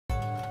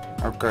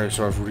Okay,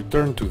 so I've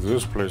returned to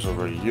this place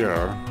over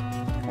here,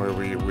 where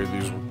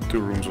these two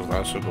rooms of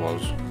acid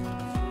was,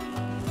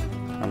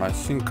 and I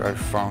think I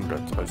found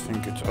it. I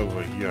think it's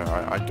over here.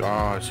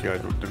 See, I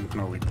didn't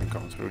know we can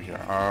come through here.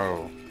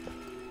 Oh,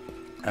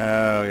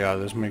 yeah,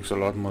 this makes a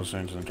lot more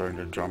sense than trying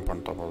to jump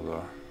on top of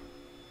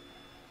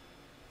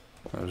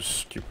those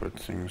stupid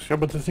things. Yeah,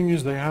 but the thing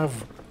is, they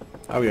have.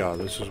 Oh yeah,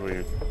 this is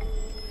where.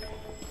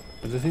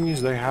 But the thing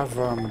is, they have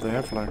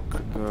like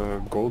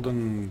the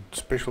golden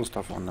special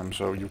stuff on them,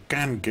 so you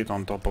can get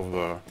on top of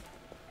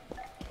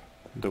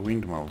the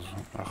windmills.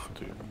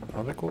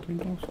 Are they called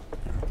windmills?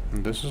 Yeah.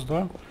 And this is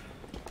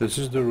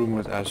the room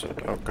with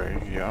acid.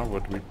 Okay, yeah,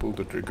 but we pulled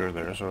the trigger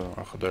there, so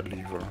that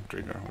lever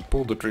trigger. We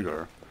pulled the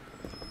trigger.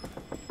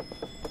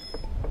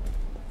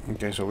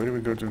 Okay, so where do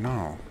we go to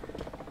now?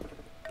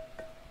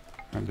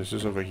 And this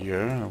is over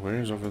here.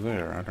 Where is over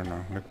there? I don't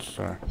know. Let's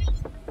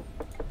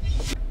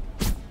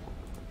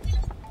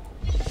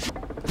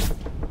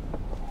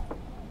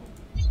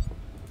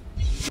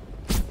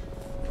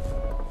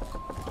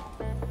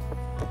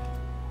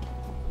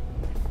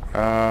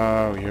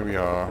oh, here we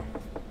are.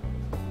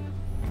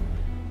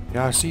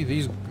 Yeah, see,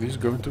 these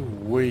go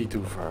way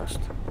too fast.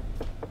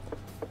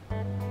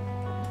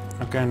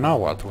 Okay, now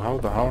what? How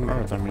on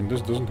earth? I mean,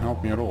 this doesn't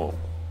help me at all.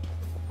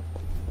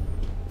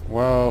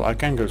 Well, I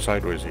can go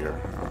sideways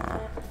here.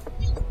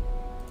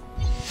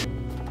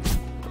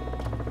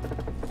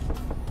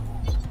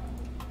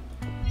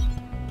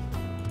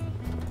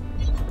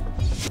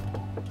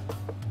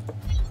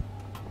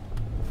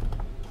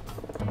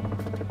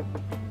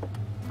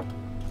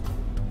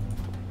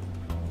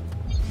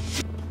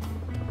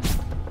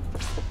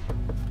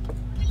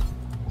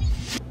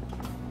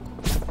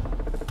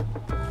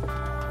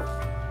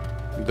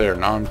 There,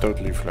 now I'm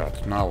totally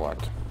flat. Now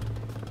what?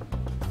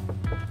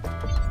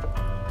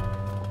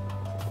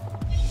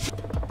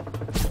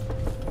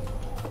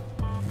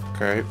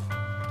 Okay,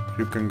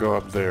 you can go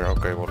up there.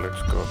 Okay, well,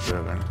 let's go up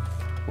there then.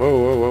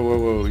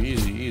 Whoa,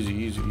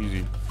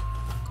 easy.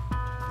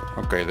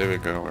 Okay, there we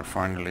go. We're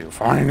finally,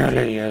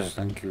 yes,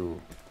 thank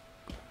you.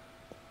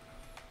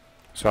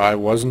 So I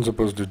wasn't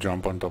supposed to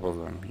jump on top of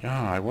them.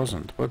 Yeah, I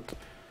wasn't, but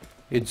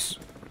it's...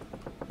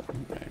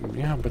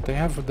 Yeah, but they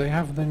have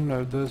then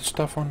the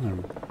stuff on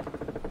them.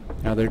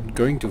 Yeah, they're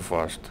going too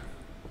fast.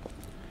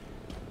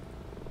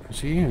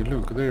 See,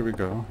 look, there we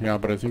go. Yeah,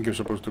 but I think you're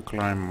supposed to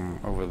climb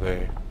over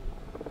there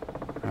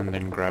and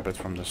then grab it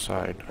from the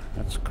side.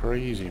 That's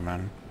crazy,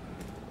 man.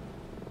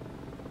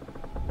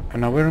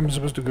 And now where am I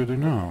supposed to go to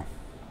now?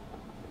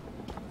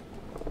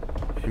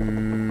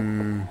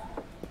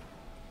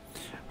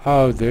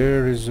 Oh,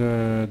 there's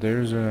a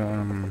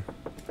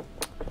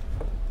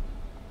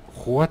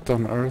what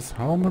on earth?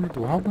 How am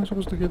I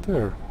supposed to get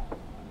there?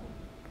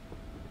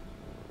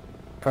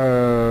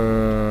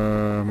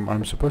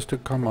 I'm supposed to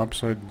come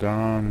upside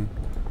down.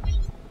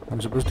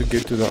 I'm supposed to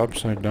get to the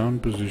upside down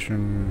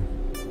position.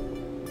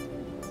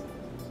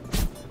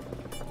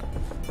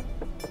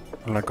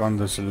 Like on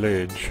this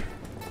ledge.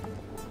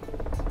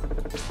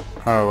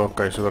 Oh,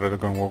 okay, so that I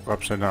can walk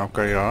upside down.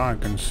 Okay, yeah, I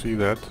can see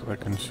that. I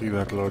can see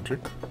that logic.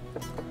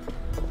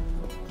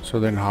 So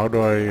then how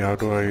do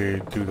I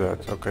do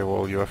that? Okay,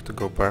 well, you have to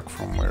go back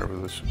from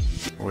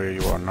where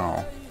you are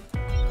now.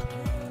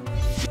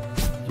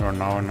 You are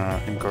now in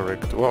an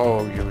incorrect...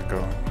 Whoa, here we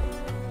go.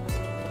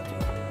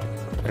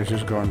 Let's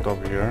just go on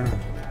top here.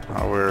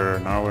 Now we're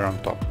on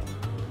top.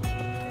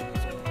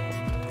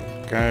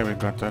 Okay, we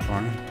got that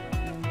one.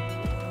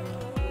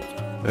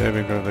 There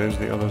we go, there's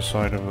the other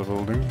side of the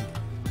building.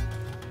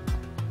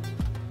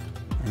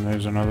 And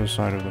there's another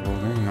side of the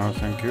building. No,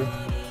 thank you.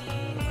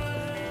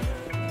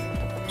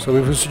 So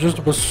we were just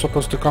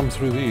supposed to come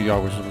through the... Yeah,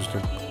 we're supposed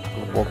to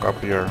walk up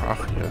here. Ah,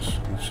 yes,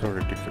 that's so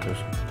ridiculous.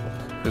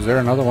 Is there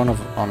another one of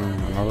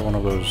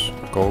those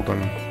golden...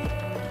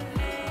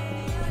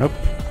 Nope.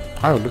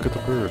 Oh, look at the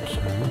birds.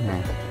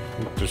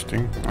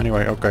 Interesting.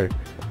 Anyway, okay.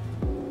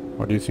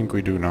 What do you think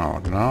we do now?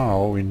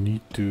 Now we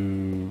need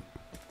to...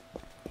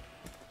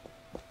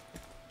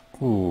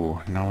 Ooh,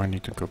 now I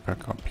need to go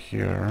back up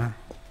here.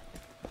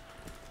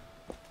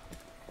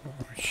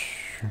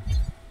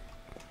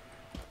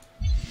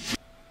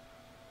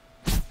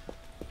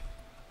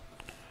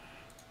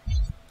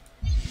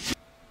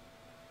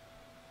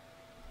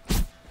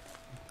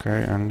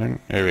 Okay, and then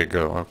here we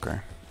go. Okay,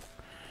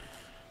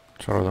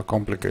 it's rather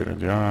complicated,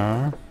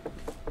 yeah.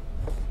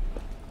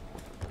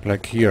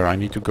 Like here, I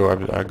need to go up.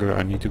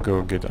 I need to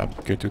go get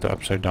to the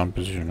upside down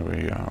position over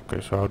here. Okay,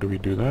 so how do we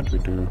do that? We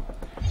do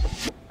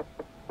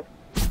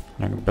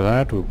like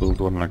that. We'll build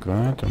one like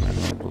that, and then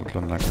we'll build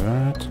one like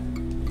that.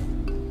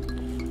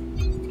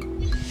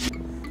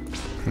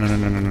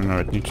 No.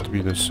 It needs to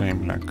be the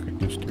same. Like it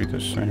needs to be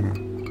the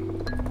same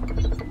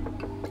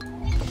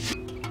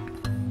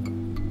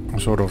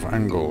sort of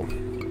angle.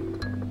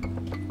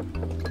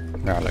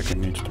 Yeah, like it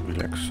needs to be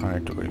like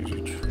sideways.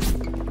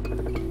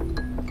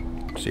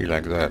 See,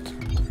 like that.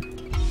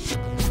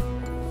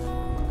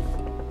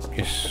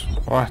 Yes.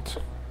 What?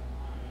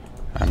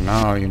 And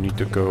now you need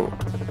to go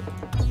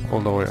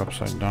all the way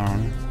upside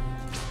down.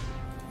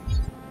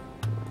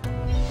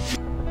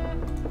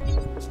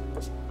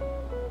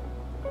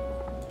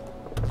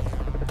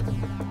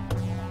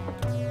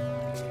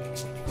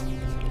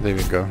 There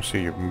we go.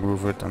 See, you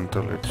move it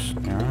until it's...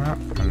 Yeah,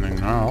 and then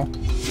now...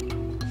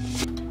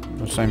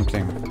 The same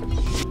thing.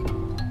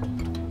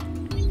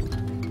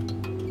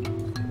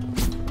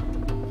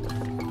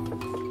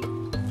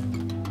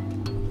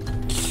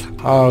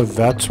 Oh,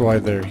 that's why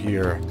they're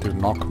here. To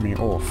knock me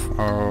off.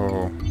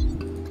 Oh.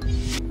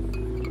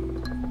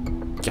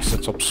 Yes,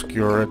 it's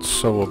obscure. It's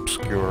so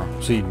obscure.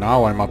 See,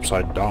 now I'm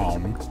upside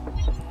down.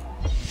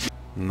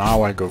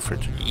 Now I go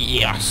fidget.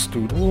 Yes,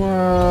 dude.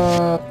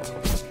 What?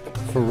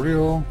 For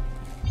real?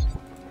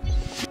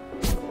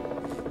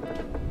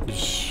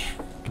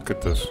 Look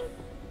at this.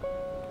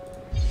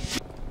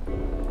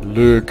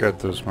 Look at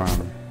this,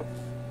 man.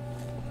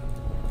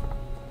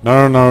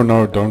 No, no,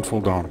 no, don't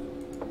fall down.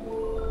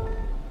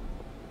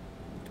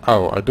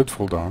 Oh, I did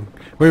fall down.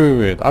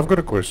 Wait. I've got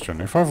a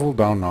question. If I fall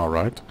down now,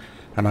 right?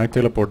 And I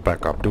teleport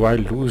back up, do I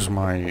lose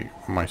my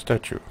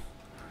statue?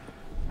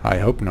 I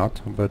hope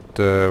not, but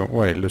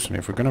wait, listen,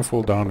 if we're gonna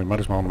fall down, we might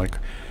as well make...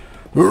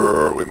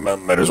 we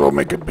might as well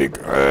make it big.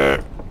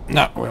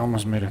 No, we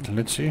almost made it.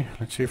 Let's see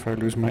if I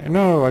lose my...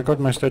 No, I got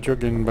my statue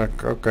again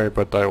back. Okay,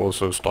 but I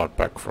also start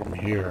back from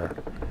here.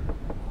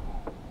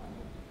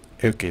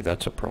 Okay,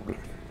 that's a problem.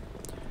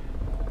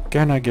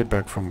 Can I get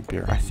back from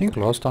here? I think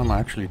last time I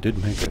actually did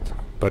make it,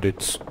 but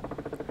it's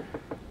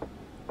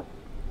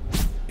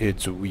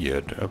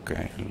weird.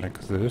 Okay,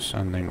 like this,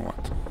 and then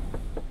what?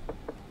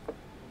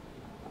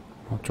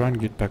 I'll try and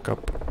get back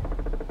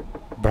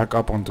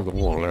up onto the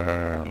wall,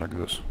 like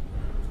this.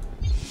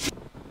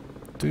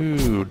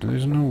 Dude,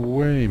 there's no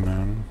way,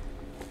 man.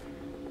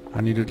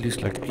 I need at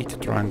least like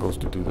 8 triangles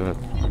to do that.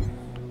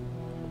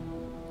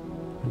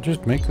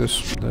 Just make the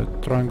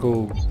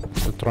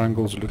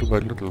triangles little by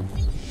little.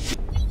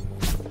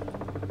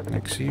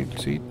 Like, see,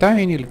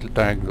 tiny little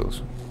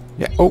triangles.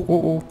 Yeah,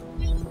 oh.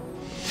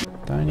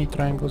 Tiny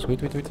triangles, wait,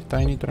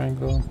 tiny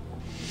triangle.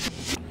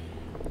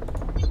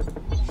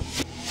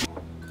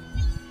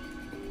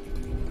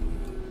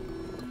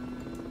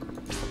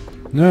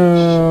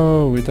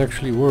 No, it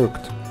actually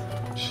worked.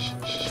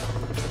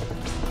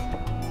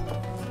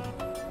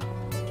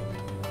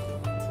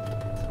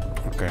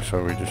 Okay,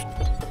 so we just...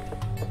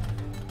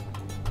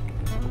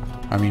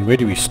 I mean, where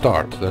do we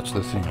start? That's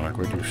the thing, like,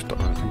 where do we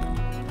start, I think.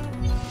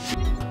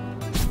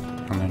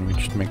 And then we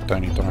just make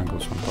tiny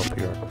triangles on top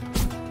here.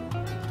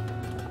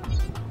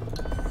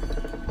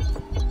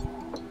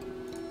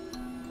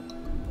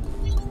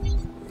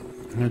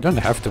 You don't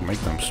have to make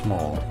them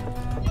small.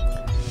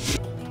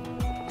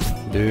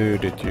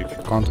 Dude, it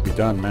can't be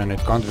done, man.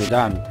 It can't be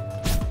done.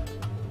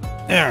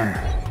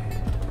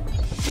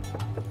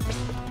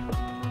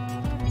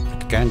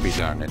 It can be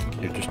done.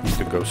 You just need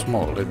to go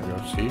small. Let me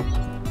go, see?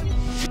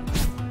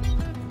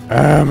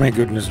 Oh my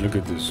goodness, look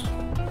at this.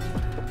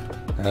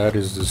 That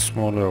is the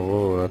smaller...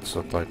 Whoa, that's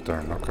a tight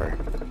turn. Okay.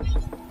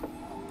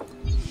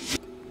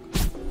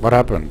 What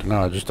happened?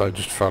 No, I just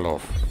fell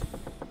off.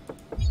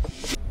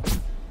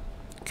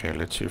 Okay,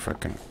 let's see if I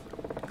can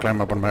climb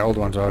up on my old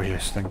ones. Oh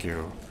yes, thank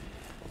you.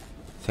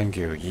 Thank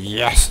you.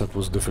 Yes, that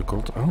was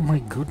difficult. Oh my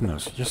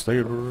goodness. Yes, they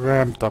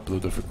ramped up the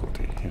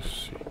difficulty.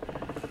 Yes.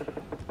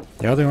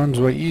 The other ones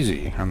were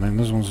easy, and then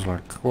this one's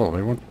like, well,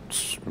 they weren't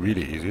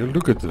really easy.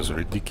 Look at this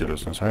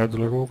ridiculousness. I had to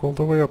like walk all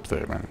the way up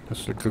there, man.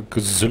 That's like a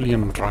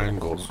gazillion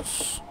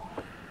triangles.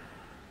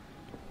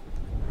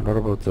 What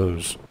about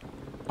those?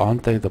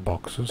 Aren't they the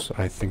boxes?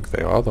 I think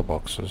they are the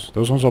boxes.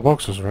 Those ones are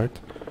boxes, right?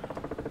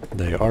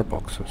 They are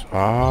boxes.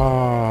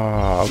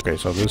 Ah, okay,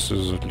 so this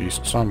is at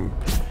least some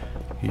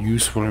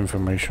useful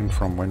information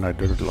from when I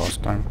did it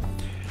last time.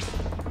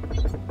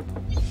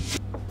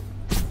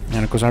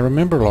 And because I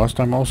remember last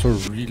time I also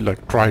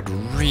tried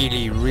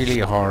really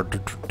hard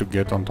to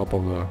get on top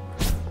of the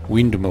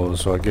windmill,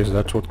 so I guess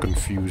that's what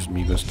confused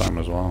me this time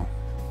as well.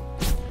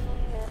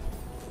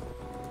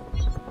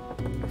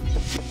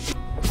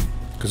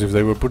 Because if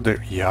they were put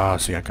there... Yeah,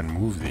 see, I can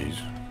move these.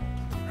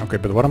 Okay,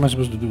 but what am I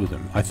supposed to do with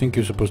them? I think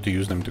you're supposed to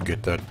use them to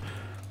get that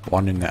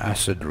one in the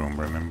acid room,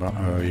 remember?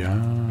 Oh, yeah.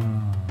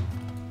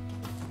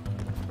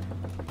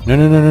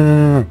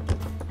 No.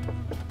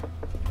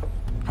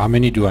 How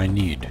many do I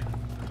need?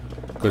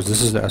 Because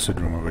this is the acid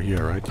room over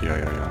here, right?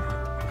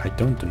 Yeah. I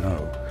don't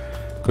know.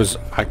 Because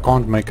I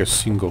can't make a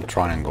single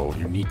triangle.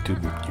 You need to...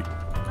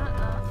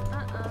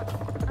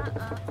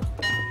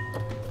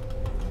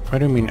 What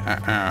do you mean,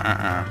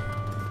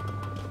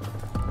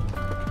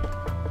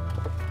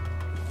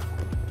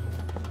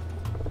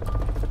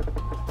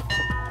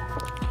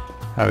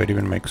 Oh, it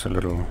even makes a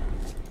little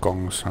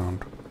gong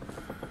sound.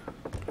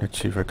 Let's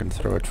see if I can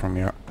throw it from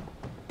here.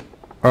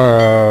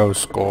 Oh,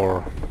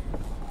 score.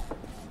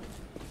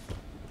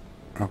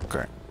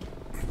 Okay.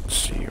 Let's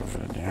see over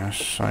there.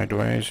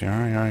 Sideways.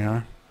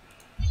 Yeah.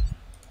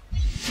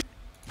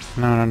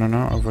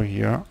 No. Over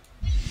here.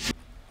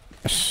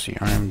 Let's see.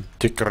 I am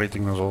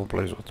decorating this whole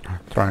place with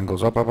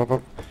triangles. Up.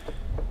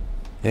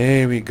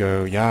 There we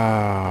go.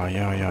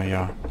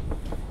 Yeah.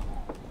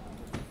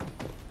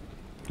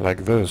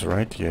 Like this,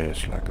 right?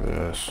 Yes, like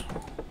this.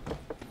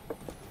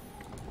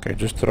 Okay,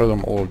 just throw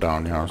them all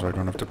down here so I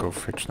don't have to go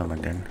fetch them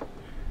again.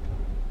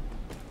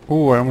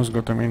 Oh, I almost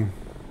got them in.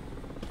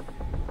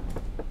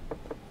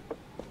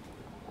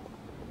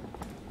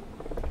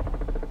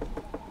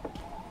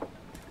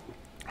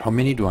 How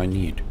many do I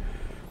need?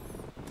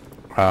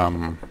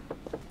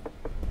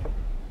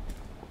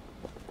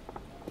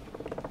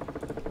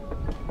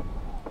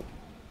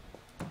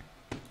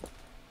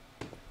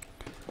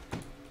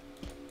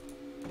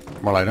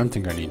 Well, I don't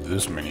think I need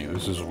this many.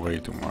 This is way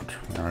too much.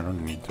 No, I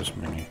don't need this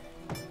many.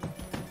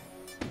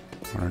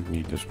 I don't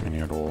need this many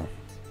at all.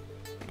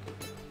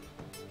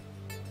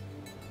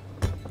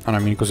 And I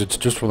mean, because it's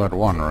just for that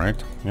one,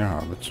 right?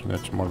 Yeah,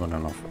 that's more than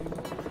enough.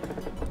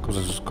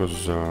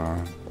 Because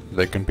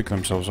they can pick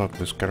themselves up.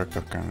 This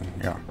character can,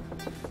 yeah.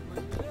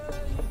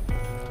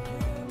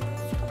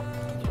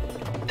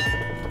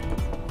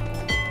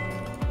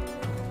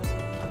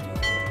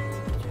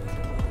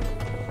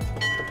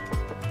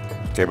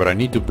 Okay, but I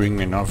need to bring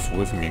enough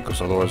with me,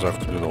 because otherwise I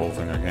have to do the whole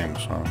thing again,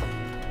 so...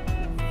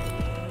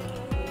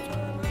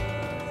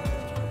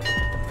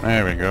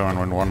 There we go, and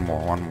then one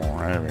more,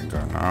 there we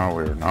go. Now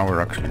we're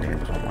actually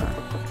getting somewhere.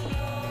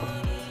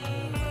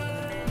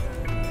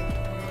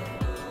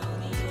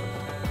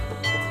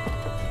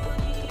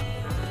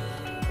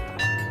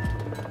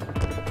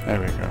 There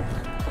we go.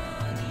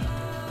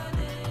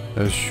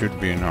 This should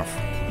be enough.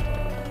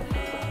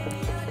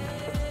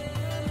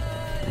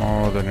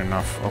 More than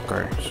enough.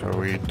 Okay, so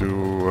we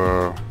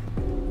do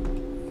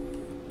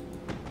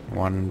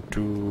 1,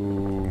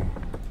 2,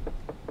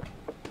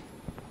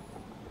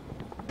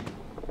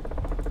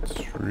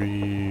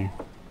 3.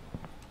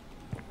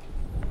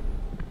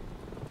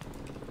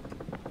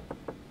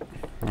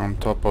 On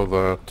top of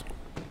that.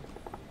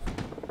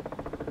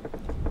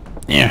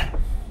 Yeah.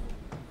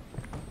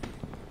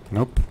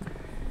 Nope.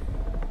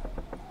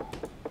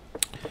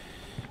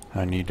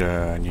 I need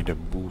a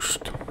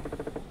boost.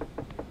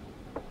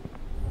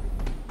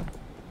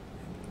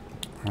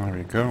 There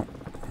we go.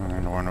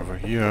 And one over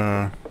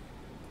here.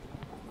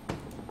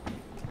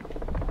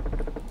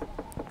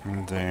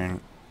 And then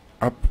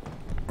up.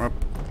 Oh,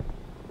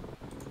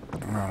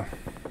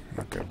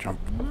 okay, jump.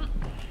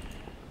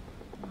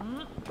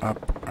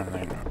 Up, and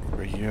then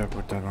over here,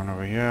 put that one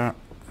over here.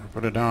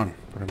 Put it down,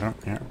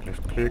 yeah,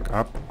 click,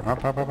 up.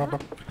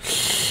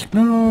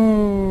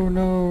 No,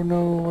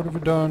 what have we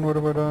done?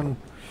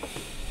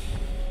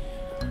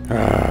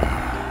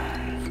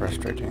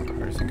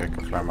 Frustrating. I think I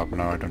can climb up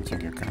now. I don't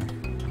think you can.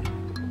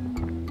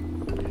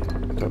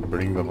 So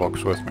bring the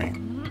box with me.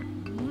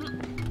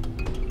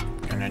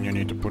 And then you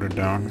need to put it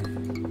down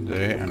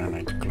there, and then I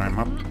need to climb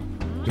up.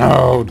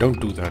 No, don't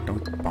do that.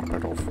 Don't bump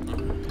it off.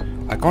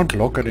 I can't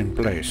lock it in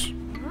place.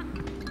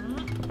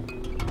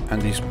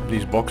 And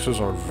these boxes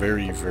are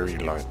very, very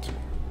light.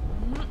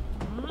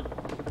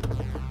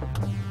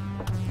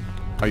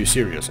 Are you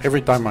serious?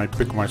 Every time I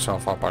pick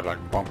myself up, I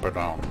like bump it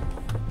down.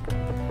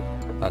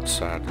 That's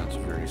sad. That's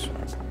very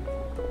sad.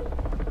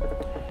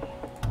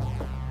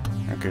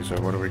 Okay, so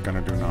what are we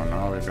gonna do now?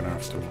 Now we're gonna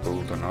have to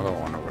build another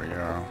one over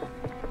here.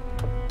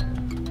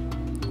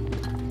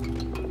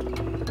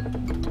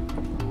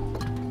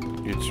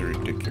 It's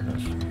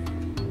ridiculous.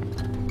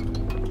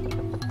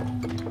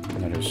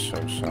 That is so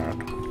sad.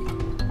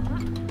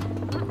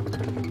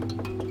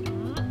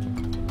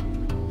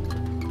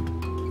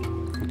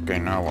 Okay,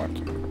 now what?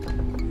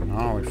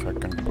 Now if I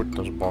can put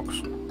this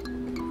box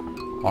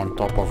on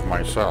top of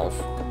myself.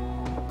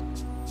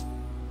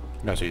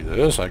 Yeah, see,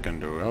 this I can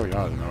do. Oh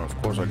yeah, no, of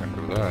course I can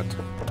do that.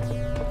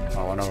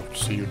 I want to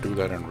see you do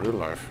that in real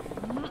life.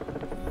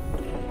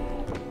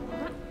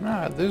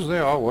 Nah,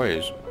 there are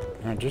ways.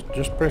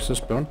 Just press this,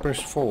 don't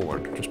press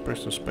forward, just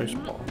press the space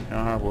bar.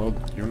 Yeah, well,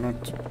 you're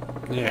not...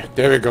 Yeah,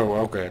 there we go,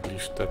 okay, at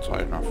least that's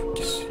high enough.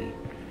 See.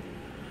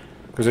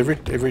 Because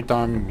every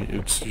time,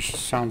 it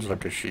sounds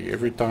like a she,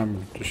 every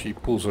time she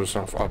pulls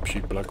herself up,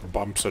 she like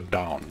bumps it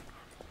down.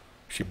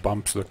 She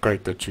bumps the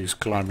crate that she's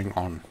climbing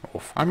on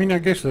off. I mean, I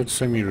guess that's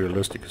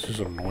semi-realistic, it's just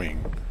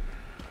annoying.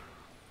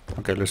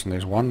 Okay, listen,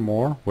 there's one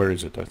more. Where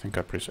is it? I think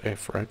I press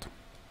F, right?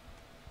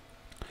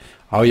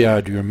 Oh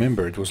yeah, do you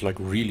remember? It was like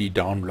really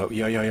down low.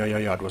 Yeah.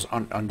 It was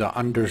on the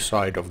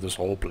underside of this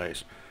whole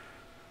place.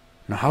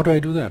 Now how do I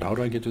do that? How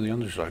do I get to the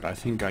underside? I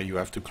think you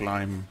have to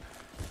climb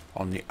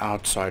on the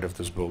outside of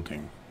this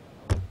building.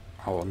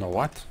 Oh no,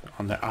 what?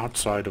 On the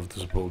outside of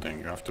this building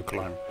you have to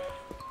climb.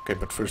 Okay,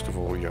 but first of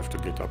all you have to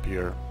get up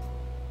here.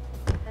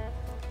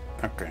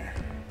 Okay.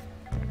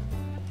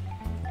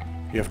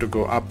 You have to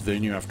go up,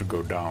 then you have to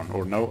go down.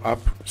 Or no,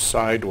 up,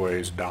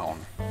 sideways,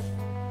 down.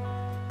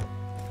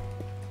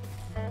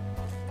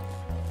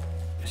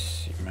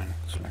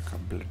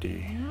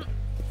 Bloody...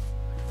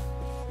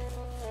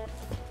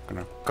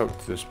 Gonna coat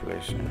this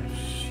place.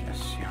 Yes,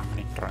 see how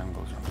many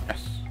triangles are.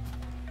 Yes.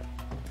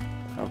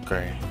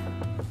 Okay.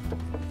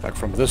 Like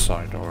from this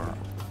side, or...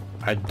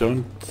 I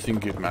don't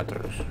think it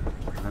matters.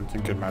 I don't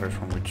think it matters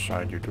from which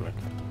side you do it.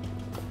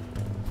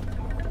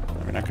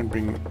 I mean, I can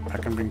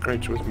bring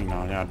crates with me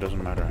now. Yeah, it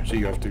doesn't matter. See,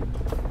 you have to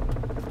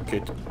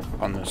get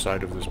on the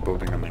side of this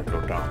building and then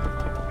go down.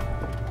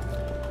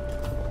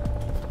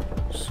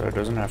 So it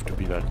doesn't have to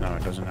be that. No,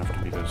 it doesn't have to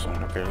be this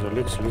side. Okay, so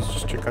let's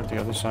just check out the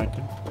other side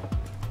then.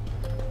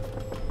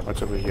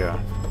 What's over here?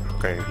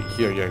 Okay,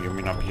 here, yeah, you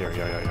mean up here.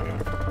 Yeah.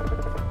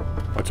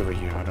 What's over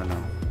here? I don't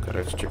know. Okay,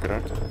 let's check it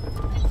out.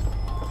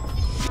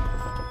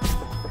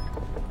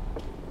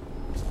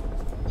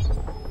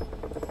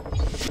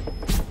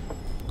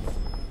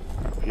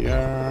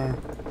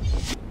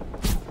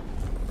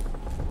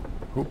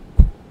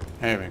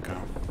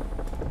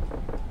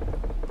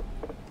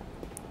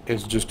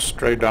 It's just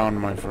straight down,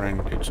 my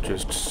friend. It's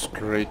just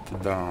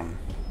straight down.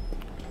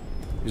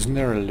 Isn't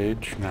there a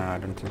ledge? No, I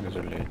don't think there's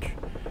a ledge.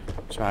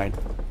 So I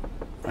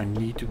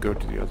need to go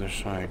to the other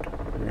side.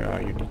 Yeah,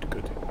 you need to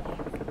go to...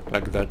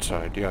 Like that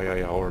side.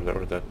 Yeah. Or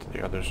the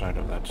other side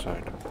of that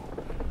side.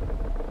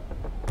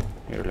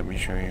 Here, let me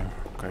show you.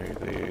 Okay,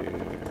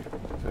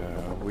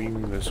 the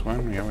wing, this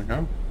one. Here we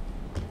go.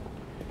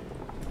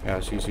 Yeah,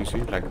 see.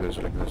 Like this.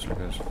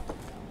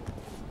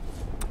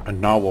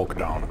 And now walk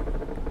down.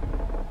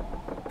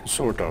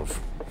 Sort of.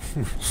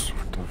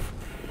 Sort of.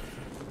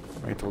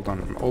 Wait, hold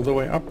on. All the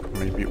way up?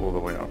 Maybe all the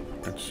way up.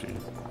 Let's see.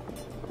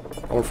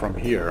 Or from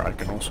here. I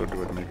can also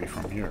do it maybe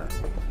from here.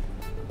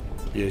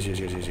 Yes.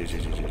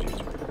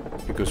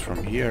 Because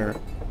from here...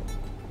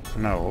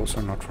 No,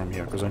 also not from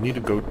here. Because I need to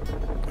go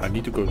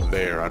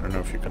there. I don't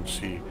know if you can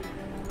see.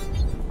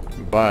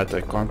 But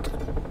I can't...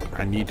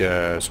 I need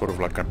a sort of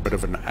like a bit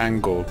of an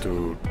angle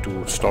to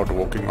start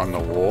walking on the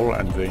wall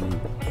and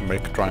then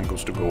make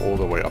triangles to go all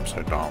the way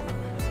upside down.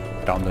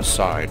 Down the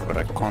side, but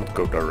I can't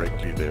go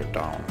directly there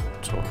down.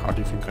 So how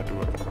do you think I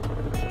do it?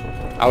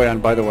 Oh yeah,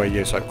 and by the way,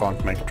 yes, I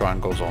can't make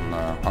triangles on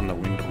the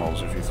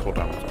windmills. If you thought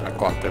I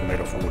can't, they're made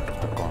of wood.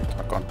 I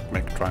can't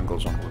make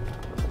triangles on wood.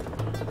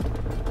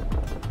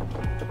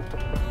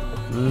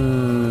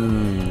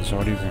 So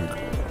what do you think?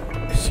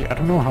 See, I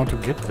don't know how to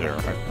get there.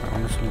 I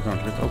honestly don't.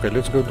 Okay,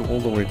 let's go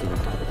all the way to the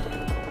top.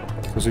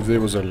 Because if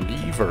there was a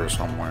lever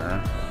somewhere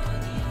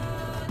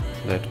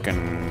that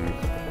can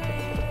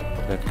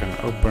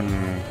open.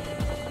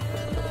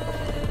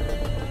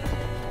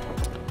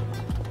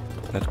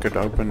 That could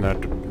open that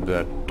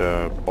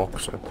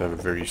box at the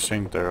very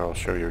center. I'll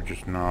show you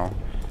just now.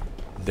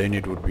 Then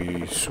it would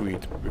be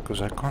sweet because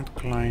I can't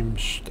climb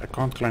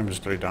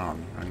straight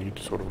down. I need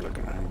sort of like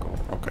an angle.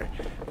 Okay,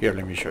 here,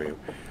 let me show you.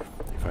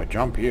 If I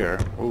jump here,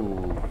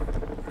 ooh,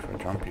 if I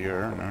jump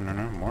here,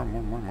 no,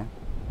 more.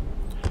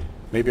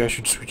 Maybe I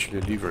should switch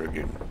the lever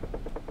again.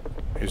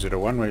 Is it a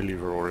one-way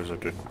lever or is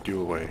it a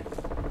dual way?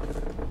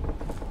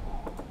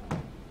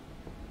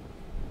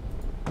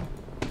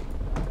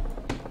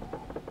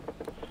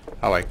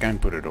 Oh, I can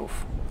put it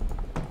off.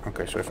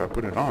 Okay, so if I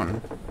put it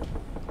on...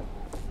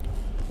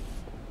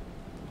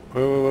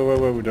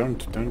 Whoa,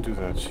 don't do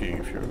that. See,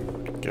 if you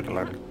get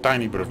like a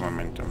tiny bit of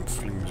momentum,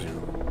 flings you.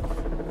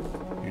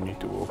 You need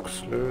to walk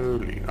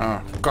slowly.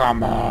 Ah,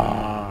 come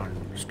on!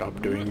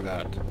 Stop doing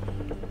that.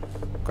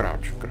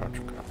 Crouch.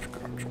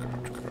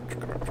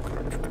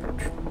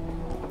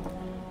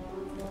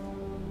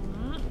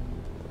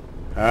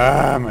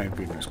 Ah, my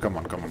goodness. Come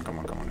on.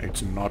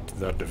 It's not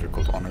that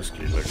difficult,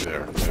 honestly. Like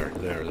there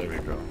we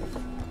go.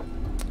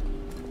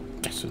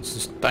 Yes, it's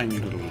this tiny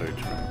little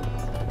ledge.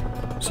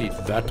 See,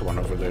 that one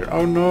over there.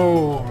 Oh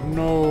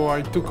no,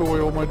 I took away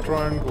all my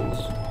triangles.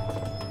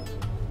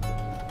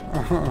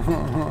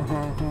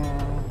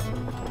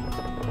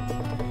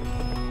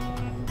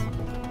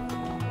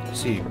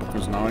 See,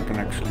 because now I can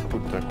actually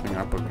put that thing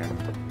up again.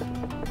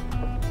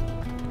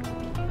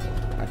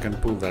 I can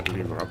pull that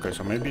lever. Okay,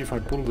 so maybe if I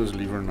pull this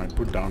lever and I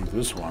put down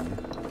this one,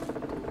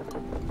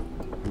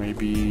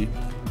 maybe...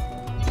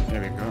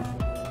 There we go.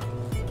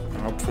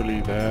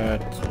 Hopefully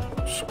that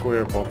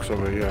square box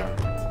over here.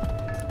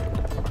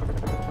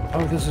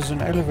 Oh, this is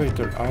an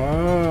elevator.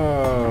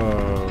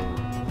 Oh.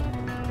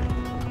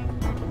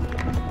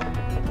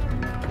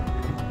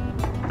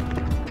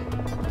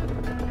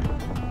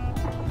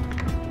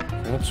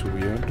 That's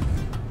weird.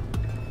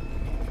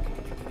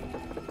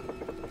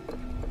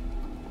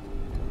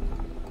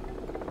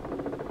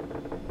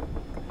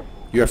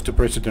 You have to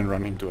press it and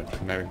run into it.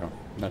 There we go.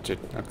 That's it.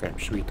 Okay,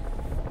 sweet.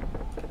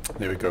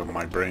 There we go.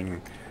 My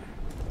brain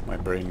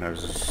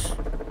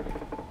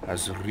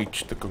has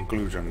reached the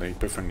conclusion, the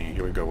epiphany.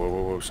 Here we go.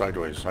 Whoa,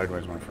 sideways, my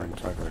friend,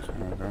 sideways.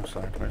 Here we go,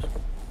 sideways.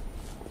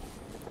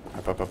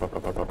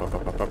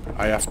 Up.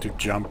 I have to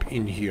jump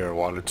in here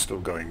while it's still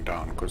going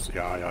down, because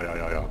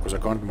because I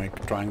can't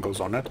make triangles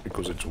on it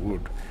because it's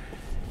wood.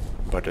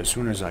 But as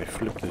soon as I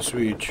flip the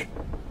switch,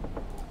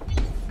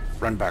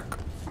 run back,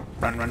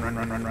 run.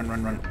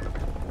 Run.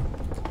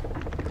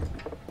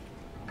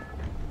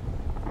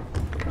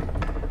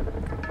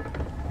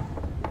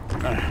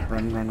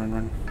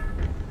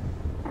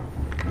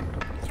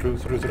 Through.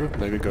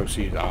 There we go,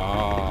 see.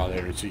 Ah,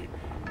 there you see.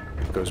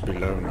 It goes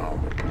below now.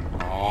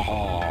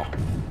 Ah.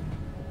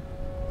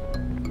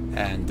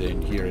 And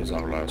then here is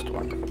our last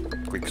one.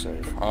 Quick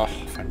save. Ah,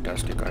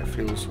 fantastic. I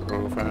feel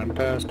so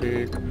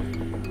fantastic.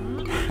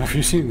 Have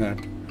you seen that?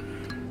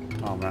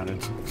 Oh man,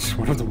 it's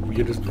one of the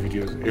weirdest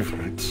videos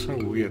ever. It's so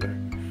weird.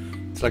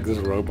 It's like this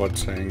robot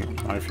saying,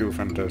 I feel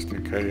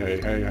fantastic.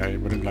 Hey,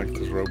 but in like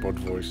this robot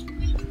voice.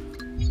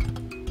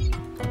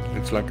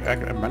 It's like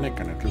a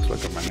mannequin. It looks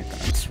like a mannequin.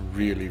 It's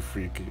really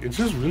freaky. It's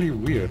just really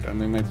weird. And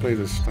then they play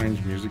this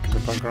strange music in the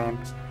background.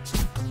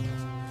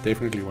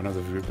 Definitely one of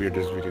the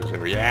weirdest videos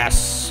ever.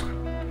 Yes!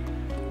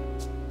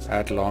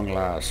 At long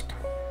last.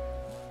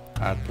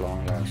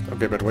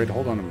 Okay, but wait,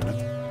 hold on a minute.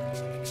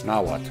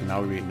 Now what?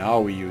 Now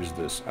we use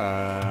this.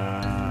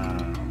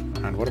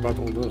 And what about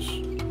all this?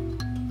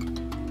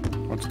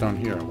 What's down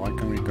here? Why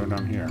can we go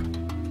down here?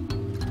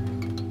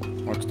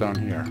 What's down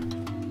here?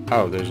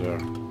 Oh, there's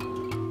one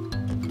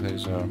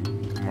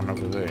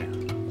over there.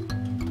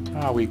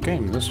 Ah, we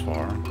came this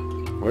far.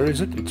 Where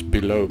is it? It's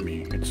below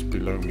me. It's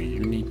below me.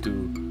 You need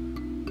to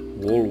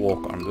wall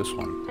walk on this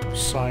one.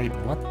 Side,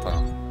 what the?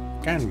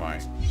 Can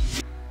I?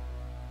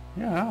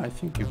 Yeah, I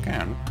think you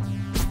can.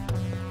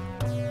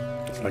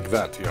 Like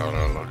that, yeah,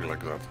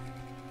 like that.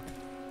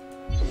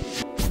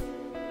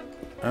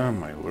 Oh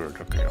my word,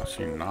 okay, I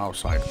see now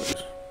sideways.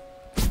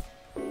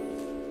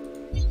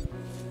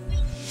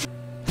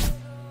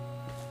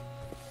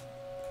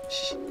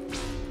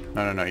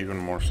 No, even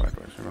more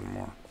sideways, even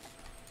more.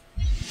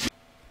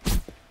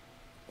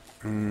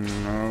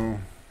 No.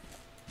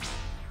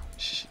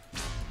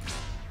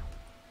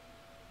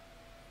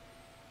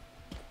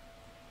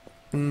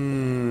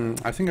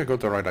 I think I got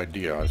the right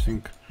idea. I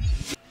think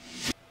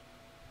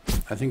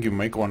you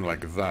make one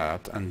like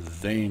that, and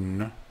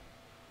then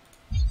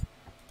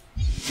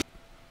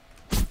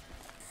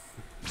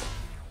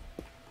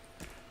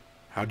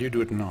how do you do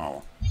it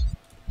now?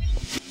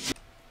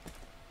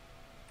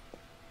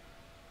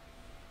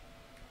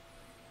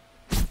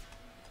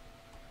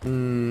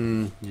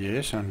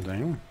 Yes, and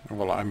then,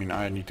 well, I mean,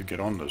 I need to get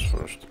on this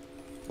first.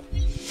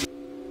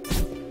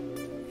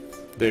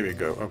 There we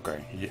go.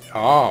 Okay. Yeah.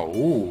 Ah,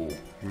 ooh,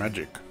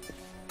 magic.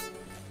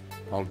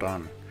 Well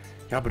done.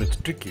 Yeah, but it's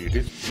tricky. It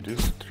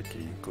is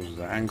tricky because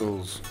the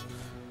angles.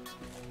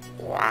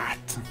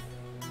 What?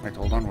 Wait,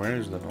 hold on. Where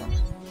is that one?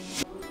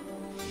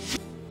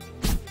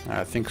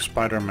 I think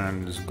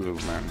Spider-Man is good,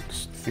 man. I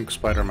think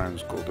Spider-Man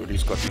is cool, dude.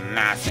 He's got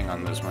nothing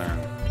on this man.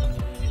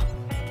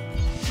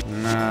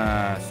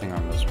 Nothing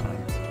on this man.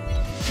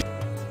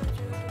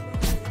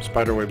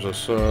 Spiderwebs are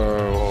so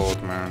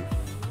old, man.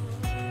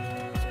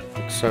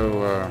 It's so.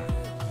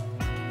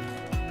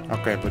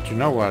 Okay, but you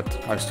know what?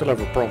 I still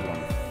have a problem.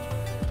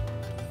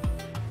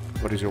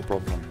 What is your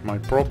problem? My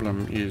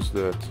problem is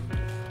that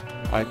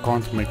I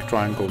can't make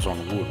triangles on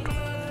wood.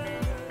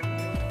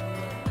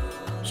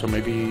 So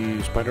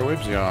maybe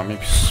spiderwebs? Yeah,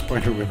 maybe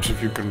spiderwebs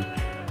if you can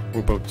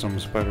whip out some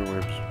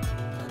spiderwebs.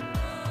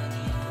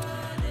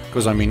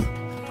 Because I mean,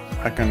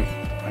 I can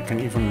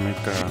even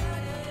make a...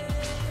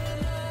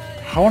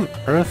 How on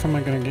earth am I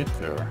gonna get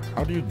there?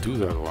 How do you do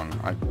that one?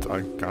 How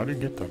do you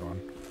get that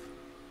one?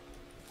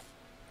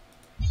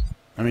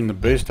 I mean, the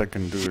best I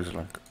can do is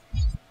like...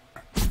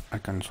 I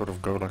can sort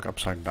of go like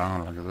upside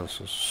down like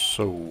this. Is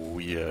so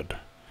weird.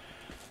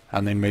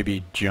 And then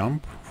maybe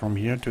jump from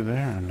here to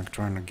there and like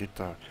trying to get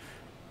the...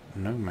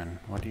 No man,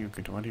 what are you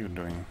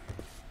doing?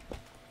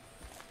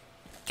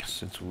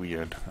 Yes, it's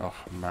weird. Oh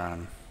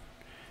man.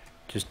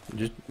 Just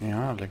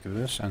yeah, like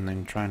this, and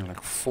then trying to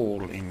like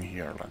fall in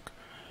here like...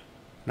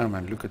 No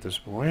man, look at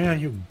this. Where are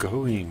you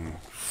going,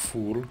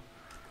 fool?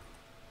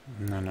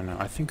 No,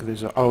 I think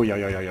there's a... Oh,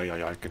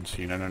 yeah, I can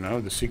see. No,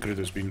 the secret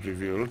has been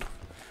revealed.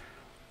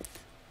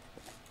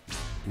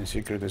 The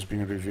secret has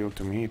been revealed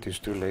to me. It is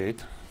too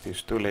late. It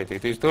is too late.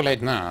 It is too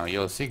late now.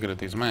 Your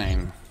secret is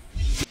mine.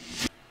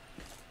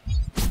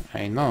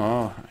 I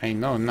know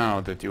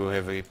now that you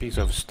have a piece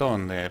of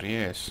stone there,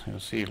 yes. You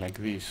see, like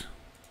this.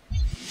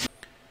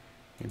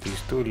 It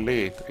is too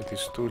late. It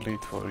is too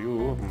late for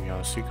you.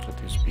 Your secret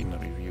has been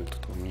revealed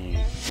to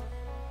me.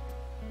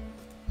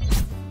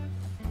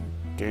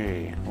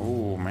 Okay.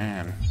 Oh,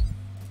 man.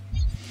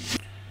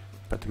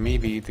 But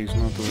maybe it is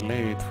not too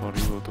late for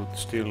you to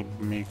still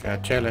make a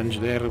challenge.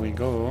 There we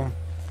go.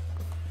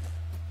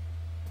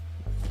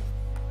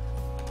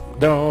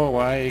 No,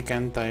 why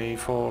can't I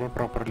fall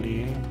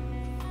properly?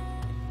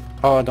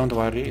 Oh, don't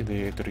worry,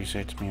 it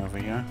resets me over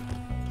here.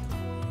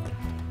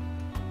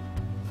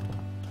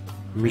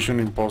 Mission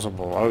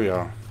Impossible, oh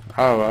yeah.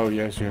 Oh,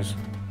 yes.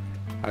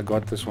 I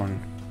got this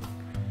one.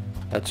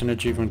 That's an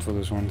achievement for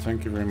this one.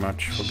 Thank you very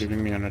much for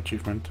giving me an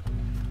achievement.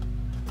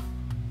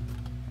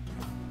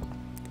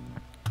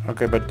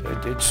 Okay, but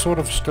it's sort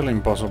of still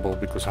impossible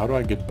because how do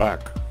I get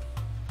back?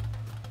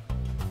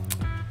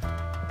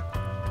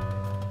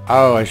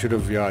 Oh, I should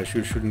have, yeah, I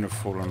shouldn't have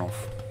fallen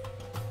off.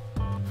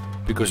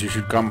 Because you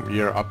should come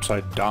here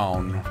upside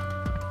down.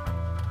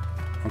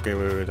 Okay,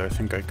 wait, I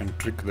think I can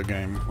trick the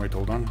game. Wait,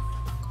 hold on.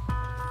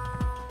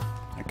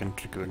 I can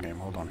trick the game,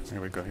 hold on.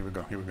 Here we go.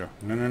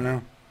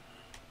 No.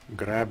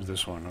 Grab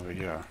this one over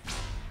here.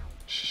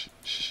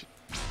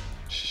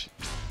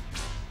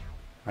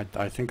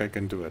 I think I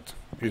can do it.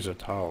 Is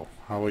it? How?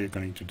 How are you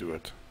going to do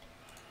it?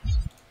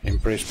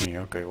 Impress me.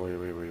 Okay, wait.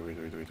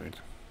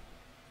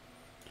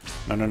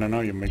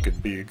 No, you make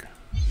it big.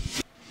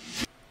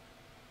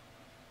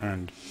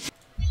 And...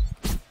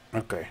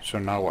 Okay, so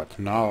now what?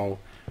 Now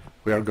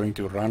we are going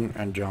to run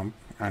and jump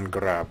and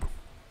grab.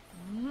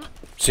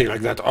 See, like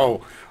that.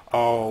 Oh,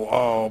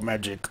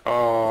 magic.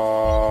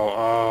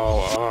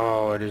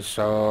 Oh, it is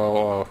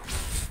so...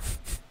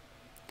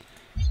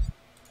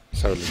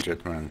 So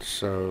legit, man.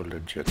 So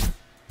legit.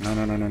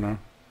 No.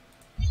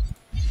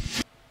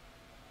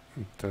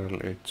 Until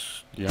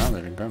it's... Yeah,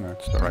 there you go.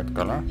 That's the right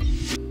color.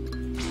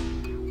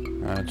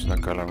 That's the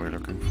color we're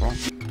looking for.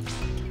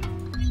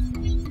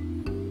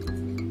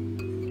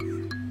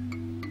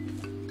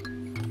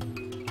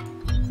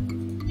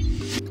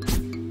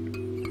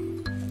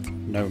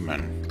 No,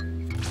 man.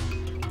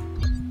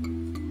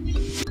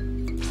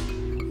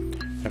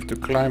 Have to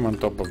climb on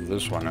top of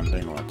this one and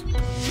then what?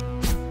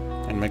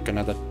 And make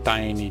another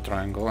tiny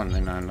triangle and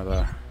then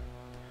another...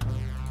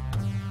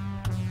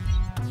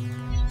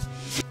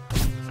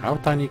 How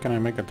tiny can I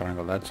make a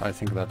triangle? I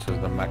think that's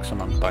the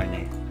maximum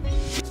tiny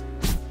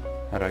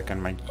that I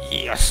can make.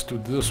 Yes,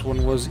 dude, this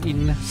one was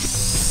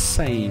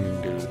insane,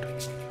 dude.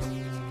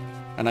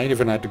 And I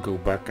even had to go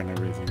back and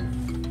everything.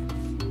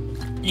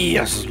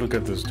 Yes, look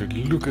at this, dude.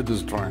 Look at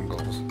these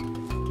triangles.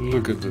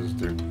 Look at this,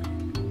 dude.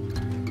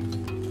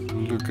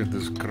 Look at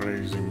this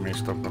crazy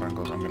messed up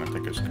triangles. I'm gonna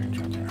take a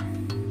screenshot here.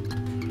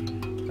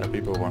 Yeah,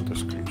 people want a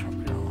screenshot,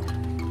 yeah.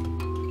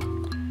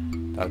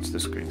 That's the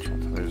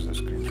screenshot. There's the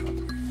screenshot.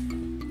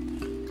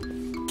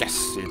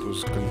 Yes, it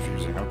was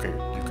confusing. Okay,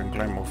 you can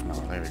climb off now.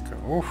 There we go.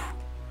 Oof.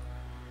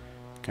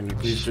 Can you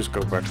please just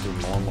go back to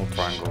normal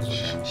triangles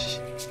again?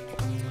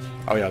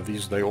 Oh yeah,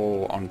 they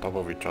all on top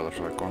of each other,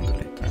 so I can't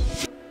delete them.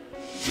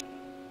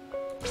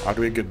 How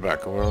do we get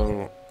back?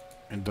 Well,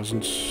 it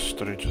doesn't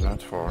stretch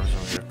that far, so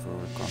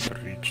we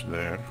can't reach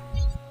there.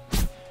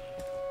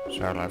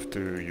 So I'll have to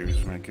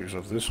make use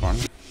of this one.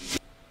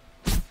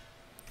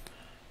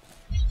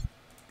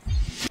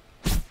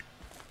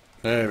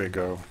 There we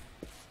go.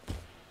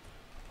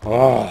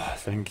 Oh,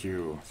 thank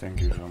you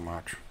so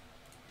much.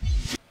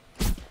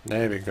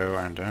 There we go,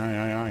 and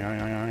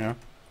yeah.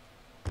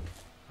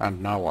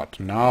 And now what?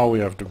 Now we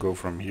have to go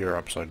from here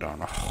upside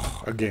down.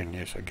 Oh, again,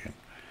 yes, again.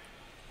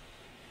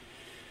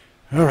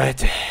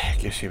 Alright,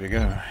 guess here we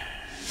go.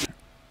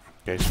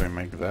 Okay, so we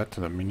make that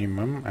the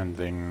minimum, and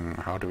then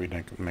how do we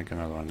make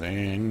another one?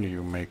 Then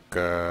you make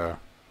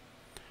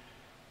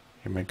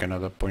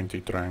another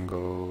pointy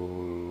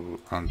triangle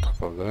on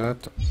top of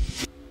that,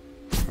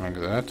 like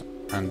that,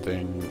 and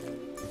then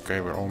okay,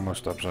 we're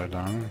almost upside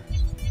down.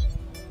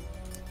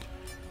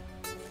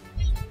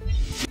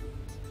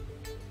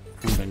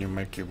 And then you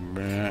make your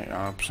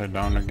upside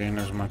down again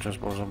as much as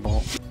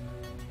possible.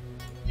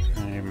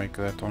 And you make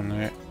that one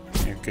there.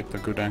 You get the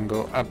good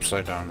angle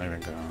upside down. There we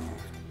go.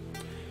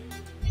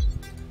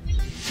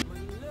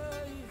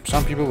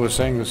 Some people were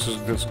saying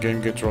this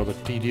game gets rather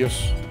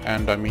tedious,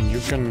 and I mean you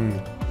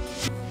can.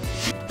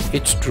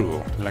 It's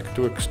true. Like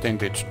to an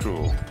extent, it's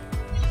true.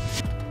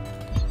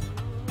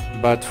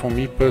 But for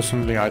me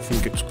personally, I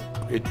think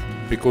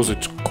because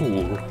it's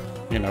cool.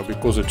 You know,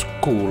 because it's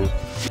cool.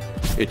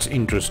 It's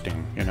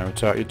interesting, you know,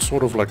 it's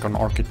sort of like an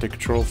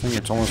architectural thing.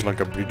 It's almost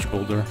like a bridge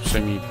builder,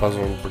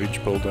 semi-puzzle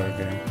bridge builder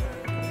game.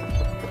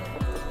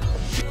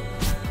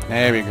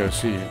 There we go,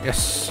 see,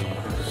 yes,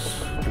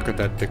 look at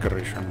that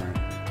decoration, man.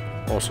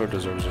 Also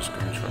deserves a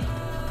screenshot.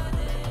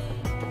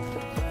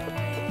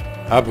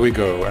 Up we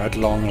go, at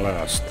long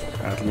last,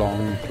 it's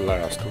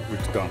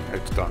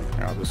done.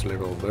 Yeah, this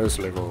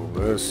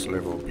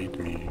level beat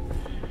me.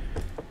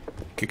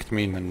 Kicked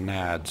me in the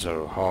nads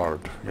so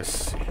hard.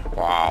 Yes.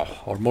 Wow.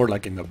 Or more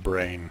like in the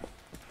brain.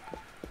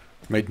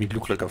 Made me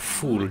look like a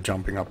fool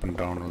jumping up and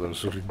down with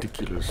those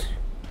ridiculous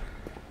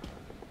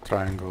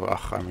triangle.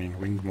 Ugh, I mean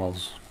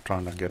windmills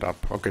trying to get up.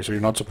 Okay, so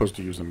you're not supposed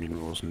to use the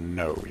windmills.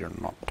 No, you're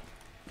not.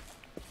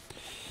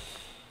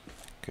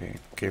 Okay,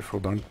 careful,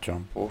 don't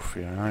jump off.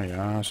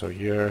 Yeah. So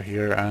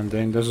here, and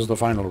then this is the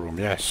final room.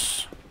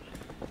 Yes.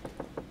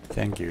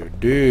 Thank you.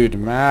 Dude,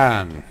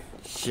 man.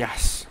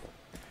 Yes.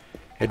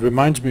 It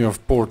reminds me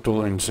of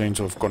Portal in sense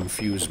of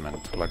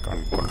confusement, like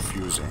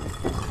confusing.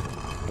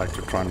 Like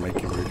to try and make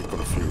you really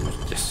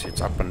confused. Yes, it's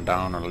up and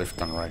down and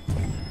left and right.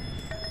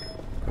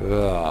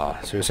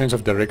 So your sense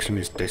of direction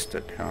is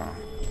tested. Yeah.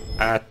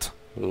 At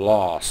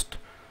last.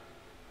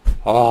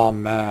 Oh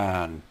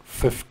man,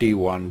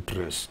 51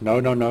 tris.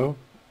 No.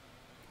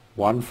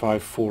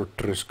 154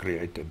 tris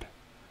created.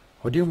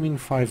 What do you mean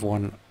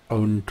 51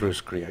 own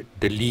tris created?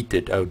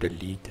 Deleted. Oh,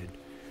 deleted.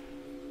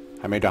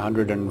 I made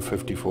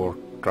 154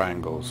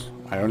 triangles.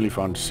 I only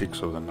found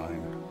 6 of the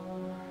 9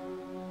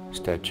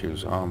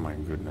 statues. Oh my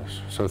goodness.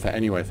 So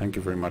anyway, thank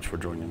you very much for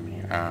joining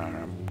me.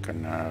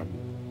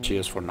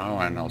 Cheers for now,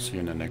 and I'll see you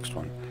in the next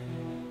one.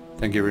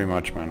 Thank you very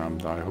much, man.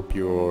 I hope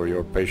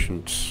your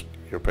patience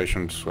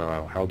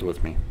held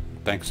with me.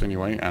 Thanks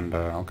anyway, and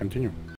I'll continue.